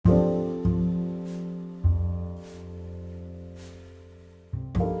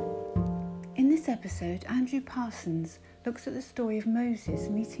this episode, Andrew Parsons looks at the story of Moses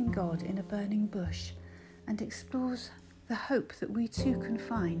meeting God in a burning bush and explores the hope that we too can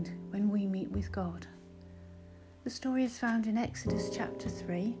find when we meet with God. The story is found in Exodus chapter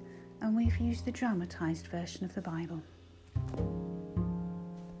 3, and we've used the dramatised version of the Bible.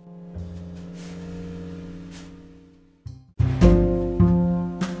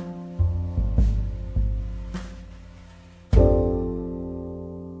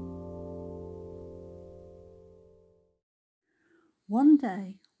 One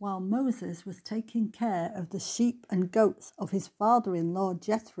day, while Moses was taking care of the sheep and goats of his father-in-law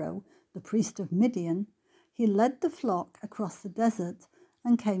Jethro, the priest of Midian, he led the flock across the desert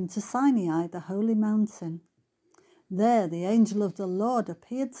and came to Sinai, the holy mountain. There the angel of the Lord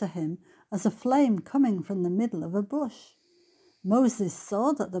appeared to him as a flame coming from the middle of a bush. Moses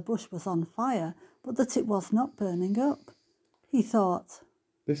saw that the bush was on fire, but that it was not burning up. He thought,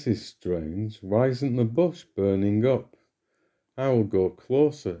 "This is strange. Why isn't the bush burning up? I will go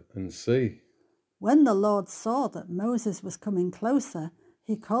closer and see." When the Lord saw that Moses was coming closer,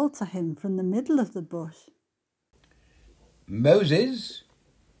 he called to him from the middle of the bush, "Moses,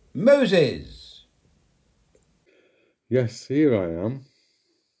 Moses!" "Yes, here I am."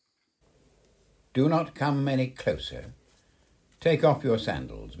 "Do not come any closer. Take off your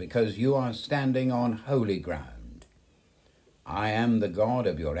sandals, because you are standing on holy ground. I am the God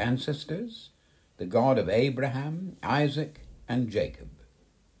of your ancestors, the God of Abraham, Isaac, and Jacob."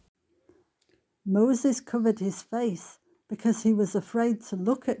 Moses covered his face because he was afraid to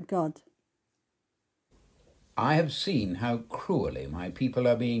look at God. "I have seen how cruelly my people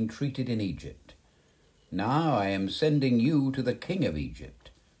are being treated in Egypt. Now I am sending you to the king of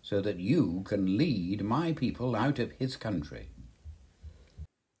Egypt, so that you can lead my people out of his country."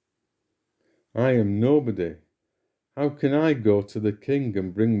 "I am nobody. How can I go to the king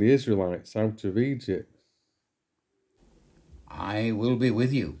and bring the Israelites out of Egypt?" "I will be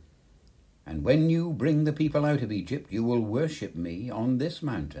with you, and when you bring the people out of Egypt, you will worship me on this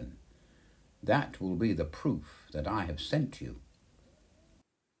mountain. That will be the proof that I have sent you."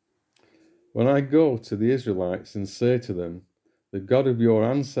 "When I go to the Israelites and say to them, 'The God of your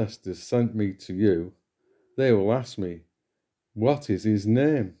ancestors sent me to you,' they will ask me, 'What is his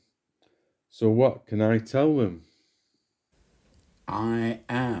name?' So what can I tell them?" "I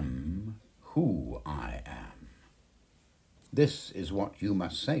am who I am. This is what you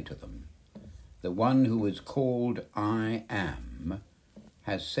must say to them. The one who is called I Am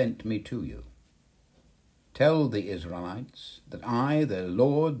has sent me to you. Tell the Israelites that I, the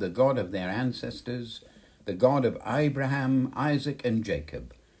Lord, the God of their ancestors, the God of Abraham, Isaac, and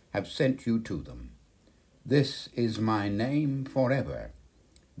Jacob, have sent you to them. This is my name forever.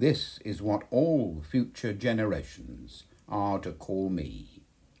 This is what all future generations are to call me."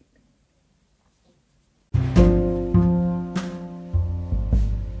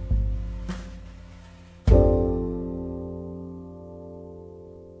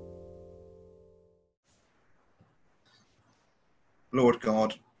 Lord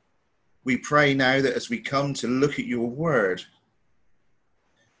God, we pray now that as we come to look at your word,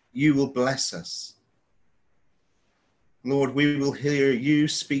 you will bless us. Lord, we will hear you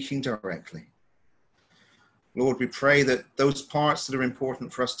speaking directly. Lord, we pray that those parts that are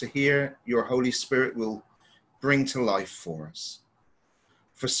important for us to hear, your Holy Spirit will bring to life for us.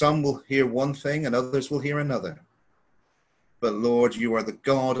 For some will hear one thing and others will hear another. But Lord, you are the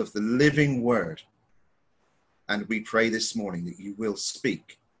God of the living word. And we pray this morning that you will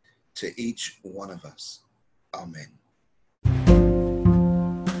speak to each one of us. Amen.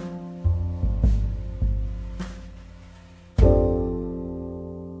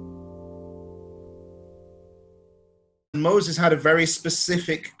 Moses had a very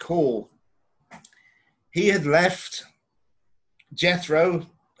specific call. He had left Jethro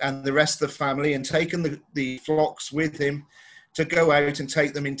and the rest of the family and taken the flocks with him to go out and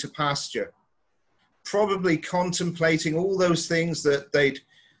take them into pasture, probably contemplating all those things that they'd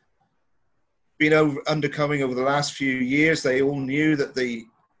been undergoing over the last few years. They all knew that the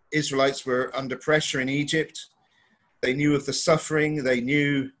Israelites were under pressure in Egypt. They knew of the suffering. They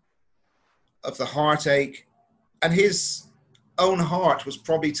knew of the heartache. And his own heart was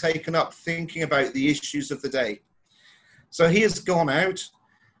probably taken up thinking about the issues of the day. So he has gone out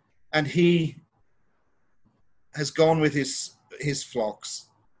and he has gone with his flocks.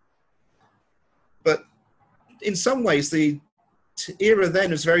 But in some ways, the era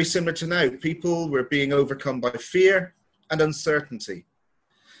then was very similar to now. People were being overcome by fear and uncertainty.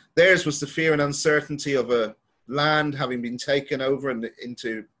 Theirs was the fear and uncertainty of a land having been taken over and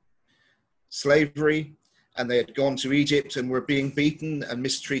into slavery. and they had gone to Egypt and were being beaten and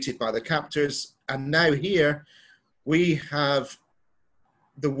mistreated by the captors. And now here we have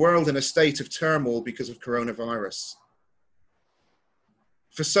the world in a state of turmoil because of coronavirus.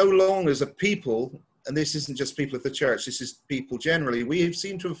 For so long as a people, and this isn't just people of the church, this is people generally, we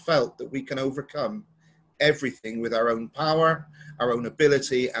seem to have felt that we can overcome everything with our own power, our own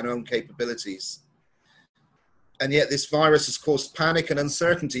ability, and our own capabilities. And yet this virus has caused panic and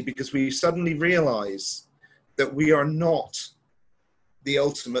uncertainty because we suddenly realize that we are not the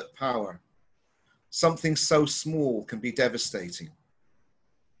ultimate power. Something so small can be devastating.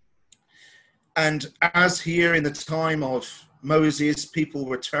 And as here in the time of Moses, people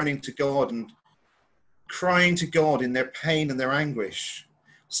were turning to God and crying to God in their pain and their anguish,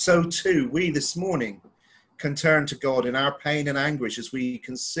 so too we this morning can turn to God in our pain and anguish as we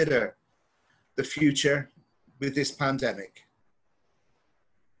consider the future with this pandemic.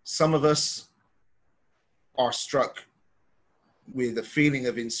 Some of us are struck with a feeling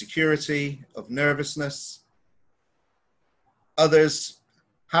of insecurity, of nervousness. Others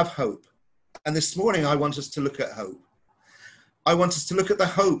have hope. And this morning I want us to look at hope. I want us to look at the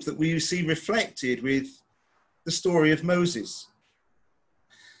hope that we see reflected with the story of Moses.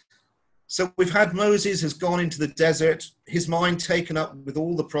 So we've had Moses has gone into the desert, his mind taken up with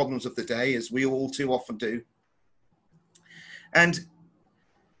all the problems of the day, as we all too often do. And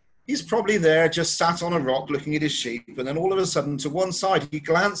he's probably there just sat on a rock looking at his sheep, and then all of a sudden to one side he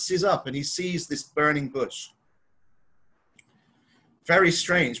glances up and he sees this burning bush. Very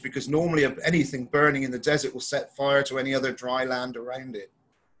strange, because normally anything burning in the desert will set fire to any other dry land around it.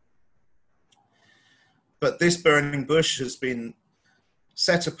 But this burning bush has been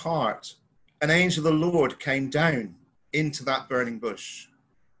set apart. An angel of the Lord came down into that burning bush.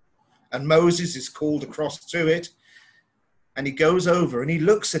 And Moses is called across to it. And he goes over and he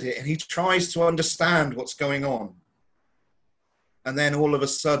looks at it and he tries to understand what's going on. And then all of a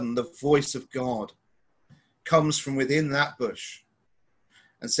sudden, the voice of God comes from within that bush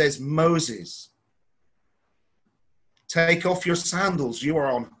and says, Moses, take off your sandals. You are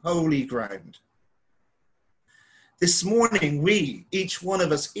on holy ground. This morning, we, each one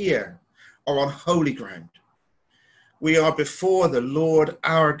of us here, are on holy ground. We are before the Lord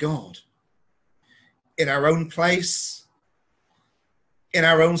our God, in our own place, in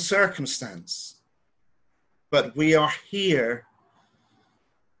our own circumstance. But we are here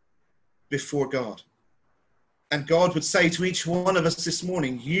before God. And God would say to each one of us this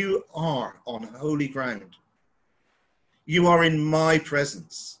morning, you are on holy ground. You are in my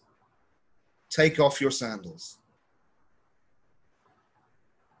presence. Take off your sandals.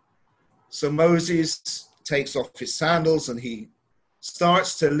 So Moses takes off his sandals and he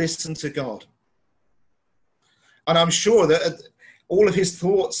starts to listen to God. And I'm sure that all of his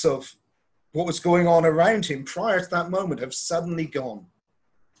thoughts of what was going on around him prior to that moment have suddenly gone.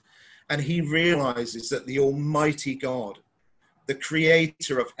 And he realizes that the Almighty God, the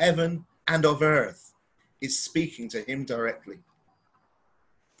creator of heaven and of earth, is speaking to him directly.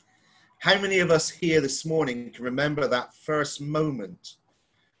 How many of us here this morning can remember that first moment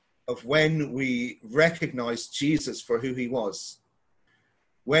of when we recognized Jesus for who he was?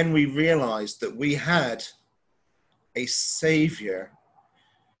 When we realized that we had a Savior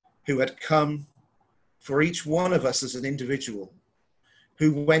who had come for each one of us as an individual,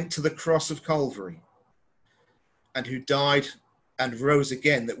 who went to the cross of Calvary and who died and rose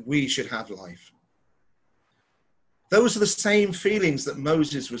again that we should have life. Those are the same feelings that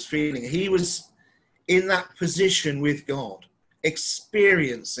Moses was feeling. He was in that position with God,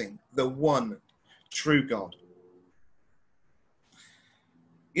 experiencing the one true God.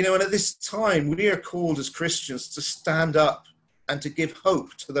 You know, and at this time, we are called as Christians to stand up and to give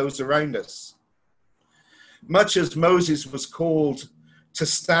hope to those around us. Much as Moses was called to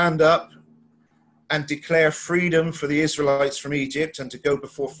stand up and declare freedom for the Israelites from Egypt and to go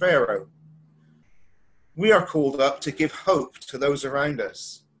before Pharaoh, we are called up to give hope to those around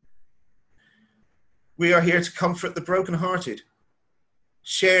us. We are here to comfort the brokenhearted,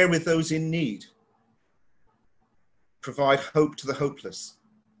 share with those in need, provide hope to the hopeless.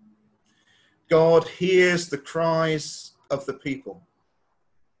 God hears the cries of the people.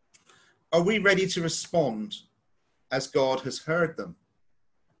 Are we ready to respond as God has heard them?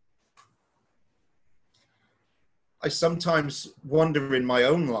 I sometimes wonder in my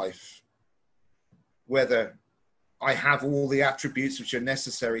own life whether I have all the attributes which are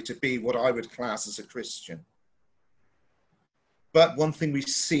necessary to be what I would class as a Christian. But one thing we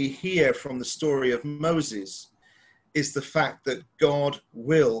see here from the story of Moses is the fact that God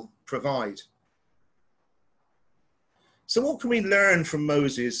will provide. So what can we learn from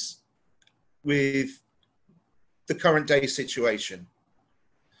Moses with the current day situation.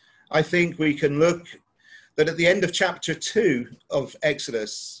 I think we can look that at the end of chapter 2 of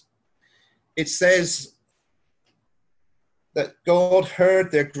Exodus, it says that God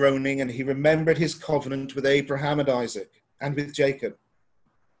heard their groaning and he remembered his covenant with Abraham and Isaac and with Jacob.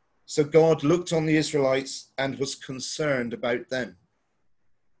 So God looked on the Israelites and was concerned about them.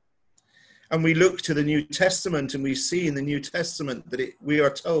 And we look to the New Testament and we see in the New Testament that we are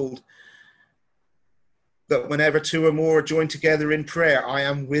told that whenever two or more are joined together in prayer, I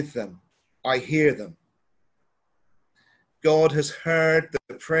am with them. I hear them. God has heard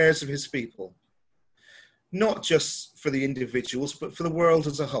the prayers of his people, not just for the individuals, but for the world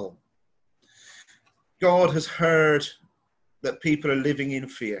as a whole. God has heard that people are living in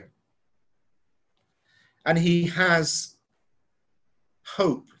fear. And he has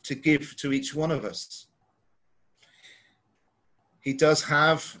hope to give to each one of us. He does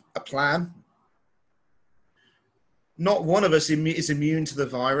have a plan. Not one of us is immune to the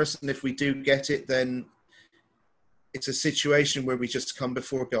virus, and if we do get it, then it's a situation where we just come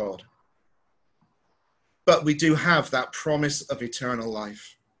before God. But we do have that promise of eternal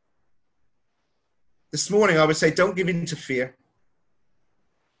life. This morning, I would say, don't give in to fear.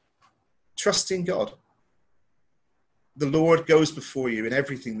 Trust in God. The Lord goes before you in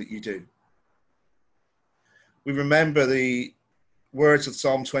everything that you do. We remember the words of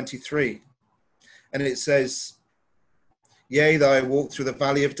Psalm 23, and it says, yea, though I walk through the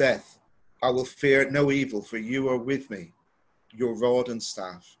valley of death, I will fear no evil, for you are with me, your rod and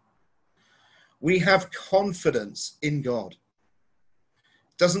staff. We have confidence in God.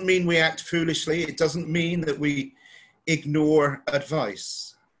 It doesn't mean we act foolishly. It doesn't mean that we ignore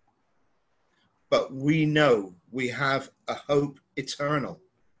advice. But we know we have a hope eternal.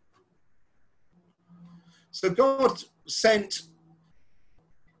 So God sent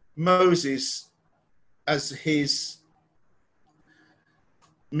Moses as his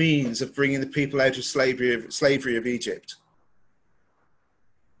means of bringing the people out of slavery of Egypt.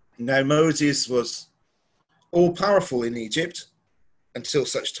 Now Moses was all-powerful in Egypt until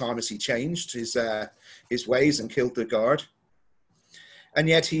such time as he changed his ways and killed the guard. And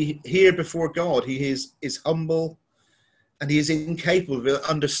yet here before God, he is humble and he is incapable of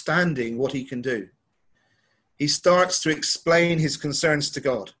understanding what he can do. He starts to explain his concerns to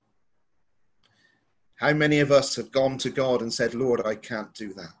God. How many of us have gone to God and said, Lord, I can't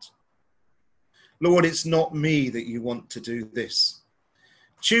do that. Lord, it's not me that you want to do this.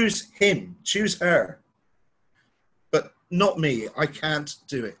 Choose him, choose her, but not me. I can't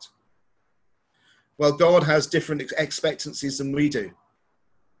do it. Well, God has different expectancies than we do.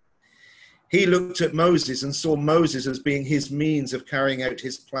 He looked at Moses and saw Moses as being his means of carrying out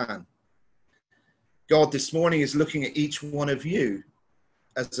his plan. God this morning is looking at each one of you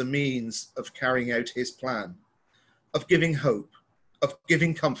as a means of carrying out his plan, of giving hope, of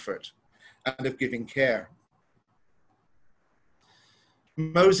giving comfort, and of giving care.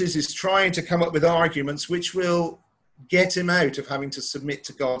 Moses is trying to come up with arguments which will get him out of having to submit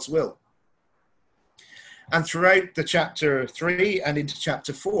to God's will. And throughout the chapter 3 and into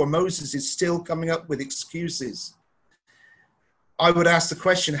chapter 4, Moses is still coming up with excuses. I would ask the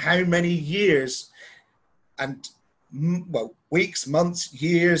question, how many years and, well, weeks, months,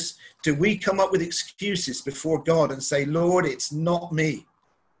 years, do we come up with excuses before God and say, Lord, it's not me?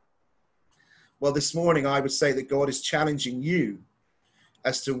 Well, this morning I would say that God is challenging you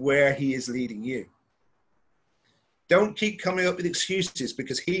as to where he is leading you. Don't keep coming up with excuses,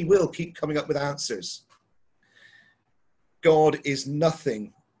 because he will keep coming up with answers. God is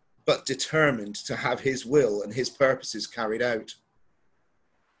nothing but determined to have his will and his purposes carried out.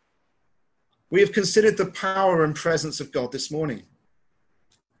 We have considered the power and presence of God this morning.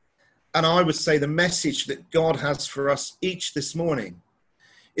 And I would say the message that God has for us each this morning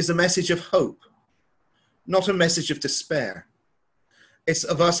is a message of hope, not a message of despair. It's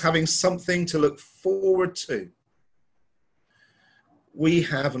of us having something to look forward to. We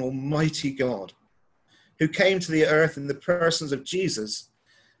have an almighty God who came to the earth in the persons of Jesus,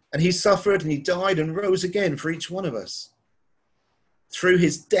 and he suffered and he died and rose again for each one of us. Through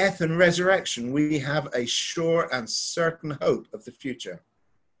his death and resurrection, we have a sure and certain hope of the future.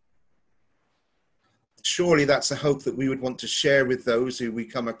 Surely that's a hope that we would want to share with those who we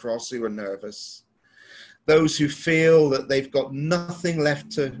come across who are nervous, those who feel that they've got nothing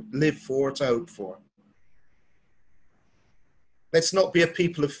left to live for, to hope for. Let's not be a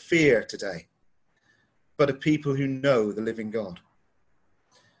people of fear today, but a people who know the living God.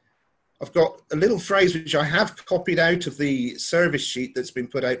 I've got a little phrase which I have copied out of the service sheet that's been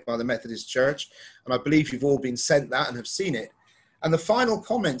put out by the Methodist Church, and I believe you've all been sent that and have seen it. And the final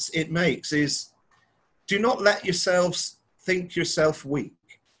comments it makes is, Do not let yourselves think yourself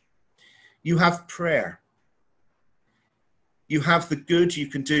weak. You have prayer. You have the good you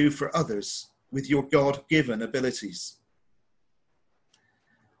can do for others with your God-given abilities.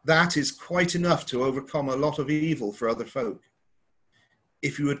 That is quite enough to overcome a lot of evil for other folk,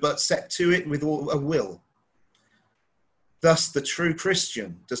 if you would but set to it with a will. Thus, the true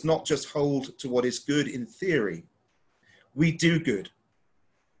Christian does not just hold to what is good in theory. We do good.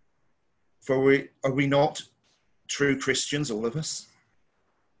 For are we not true Christians, all of us?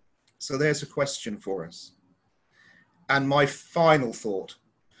 So there's a question for us. And my final thought.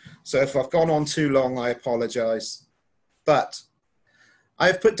 So if I've gone on too long, I apologize. But I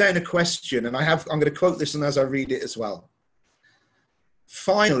have put down a question, and I'm going to quote this one as I read it as well.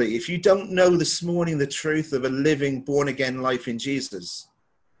 Finally, if you don't know this morning the truth of a living, born-again life in Jesus,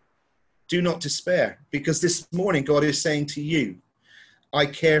 do not despair, because this morning God is saying to you, I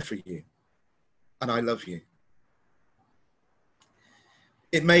care for you, and I love you.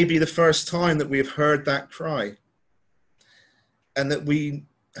 It may be the first time that we have heard that cry, and that we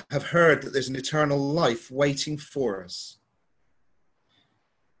have heard that there's an eternal life waiting for us.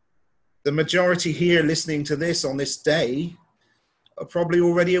 The majority here listening to this on this day are probably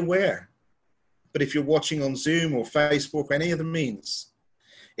already aware. But if you're watching on Zoom or Facebook or any other means,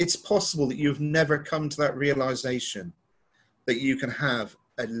 it's possible that you've never come to that realization that you can have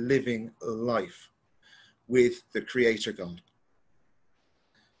a living life with the Creator God.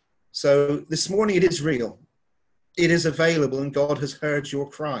 So this morning it is real. It is available, and God has heard your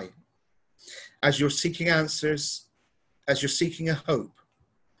cry. As you're seeking answers, as you're seeking a hope,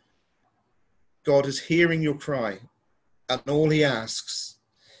 God is hearing your cry, and all he asks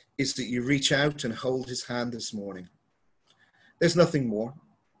is that you reach out and hold his hand this morning. There's nothing more.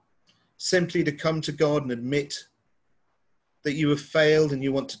 Simply to come to God and admit that you have failed and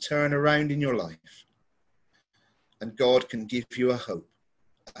you want to turn around in your life. And God can give you a hope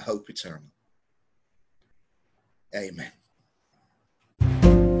eternal. Amen.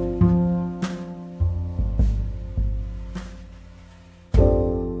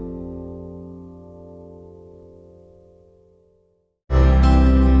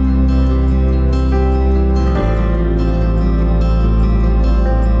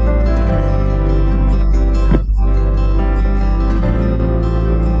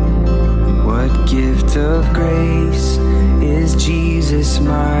 Of grace is Jesus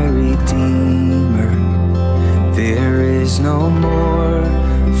my Redeemer. There is no more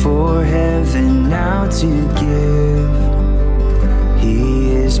for heaven now to give.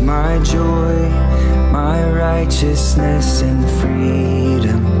 He is my joy, my righteousness and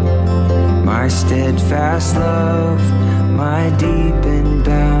freedom, my steadfast love, my deep and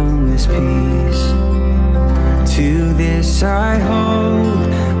boundless peace. To this I hold,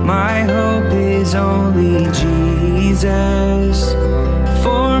 my hope is only Jesus,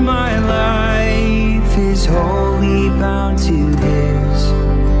 for my life is wholly bound to his.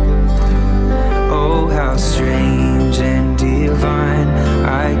 Oh, how strange and divine,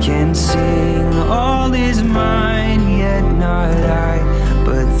 I can sing all is mine, yet not I,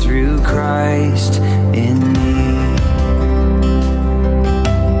 but through Christ in me.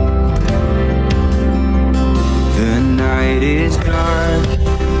 The night is dark,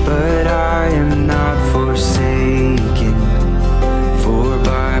 but I am not forsaken, for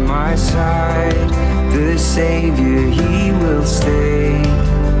by my side the Savior, he will stay.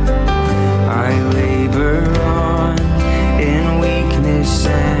 I labor on in weakness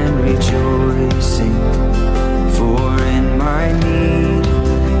and rejoicing, for in my need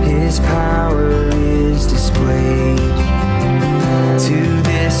his power is displayed. To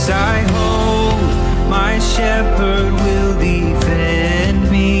this I hold, my shepherd will defend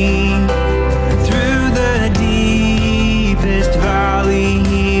me. Through the deepest valley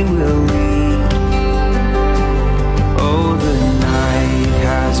he will lead. Oh, the night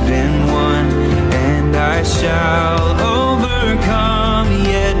has been won, and I shall overcome,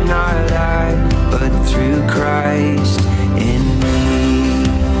 yet not I, but through Christ in me.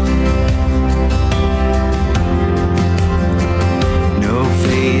 No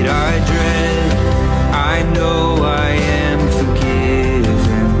fate I dread, I know I am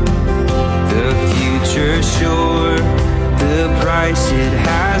forgiven. The future sure, the price it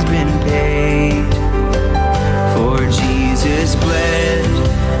has been paid. For Jesus bled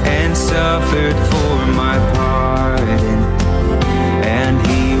and suffered for my pardon, and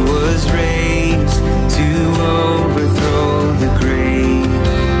he was raised to overthrow the grave.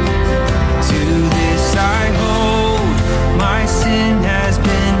 To this I hold, my sin has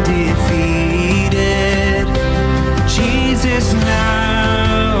been defeated. Jesus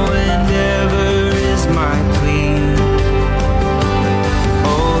now and ever is my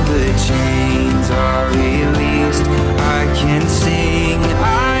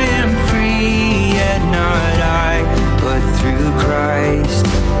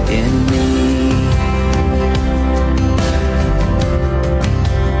in me.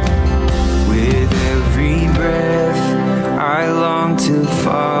 With every breath I long to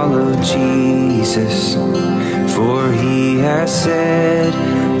follow Jesus, for he has said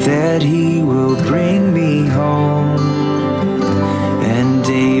that he will bring me home. And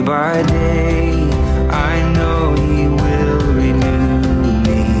day by day I know he will renew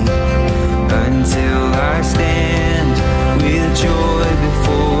me, until I stand with joy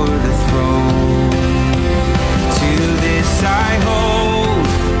before the throne. To this I hold,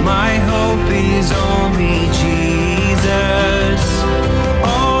 my hope is only Jesus.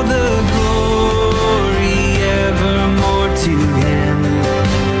 All the glory evermore to him.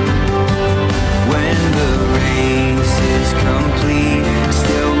 When the race is complete,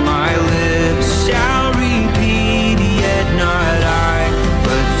 still my lips shall repeat, yet not I,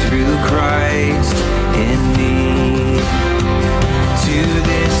 but through Christ in me. To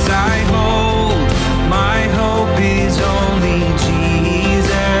this I hold, my hope is only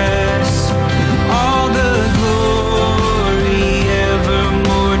Jesus. All the glory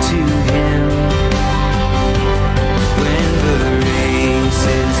evermore to him. When the race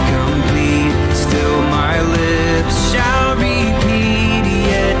is complete, still my lips shall repeat,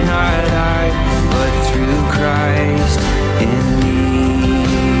 yet not I, but through Christ in me.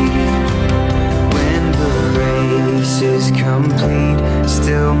 When the race is complete,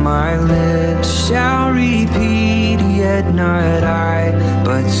 still my lips shall repeat, yet not I,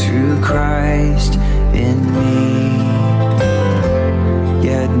 but through Christ in me.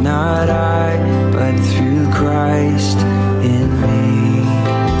 Yet not I, but through Christ in me.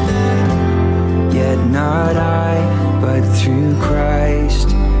 Yet not I, but through Christ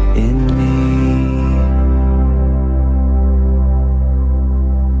in me.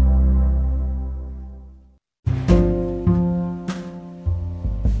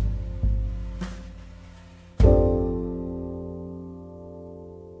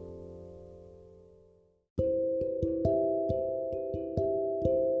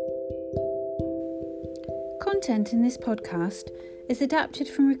 Content in this podcast is adapted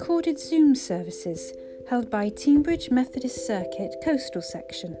from recorded Zoom services held by Teignbridge Methodist Circuit Coastal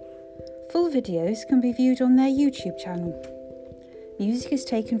Section. Full videos can be viewed on their YouTube channel. Music is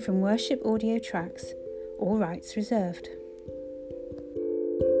taken from worship audio tracks, all rights reserved.